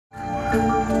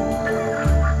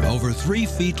Over 3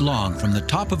 feet long from the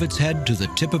top of its head to the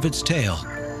tip of its tail,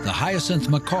 the hyacinth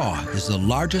macaw is the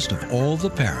largest of all the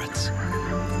parrots.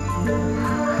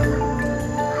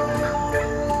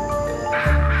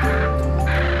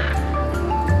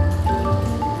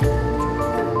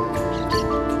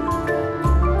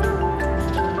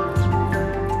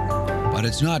 But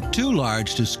it's not too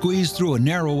large to squeeze through a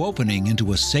narrow opening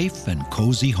into a safe and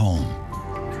cozy home.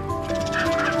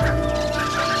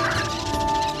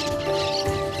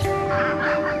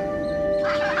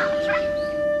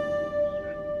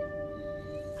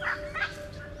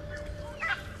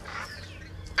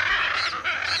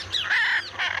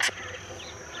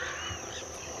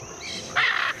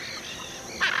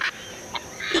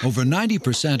 Over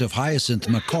 90% of hyacinth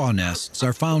macaw nests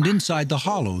are found inside the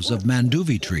hollows of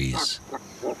manduvi trees.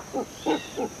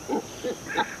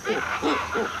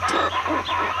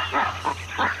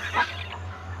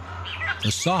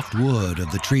 The soft wood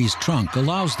of the tree's trunk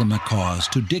allows the macaws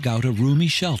to dig out a roomy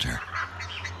shelter.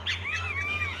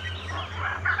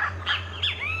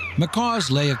 Macaws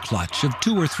lay a clutch of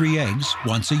 2 or 3 eggs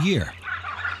once a year.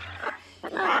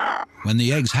 When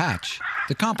the eggs hatch,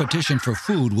 the competition for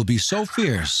food will be so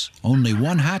fierce, only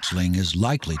one hatchling is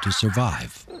likely to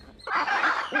survive.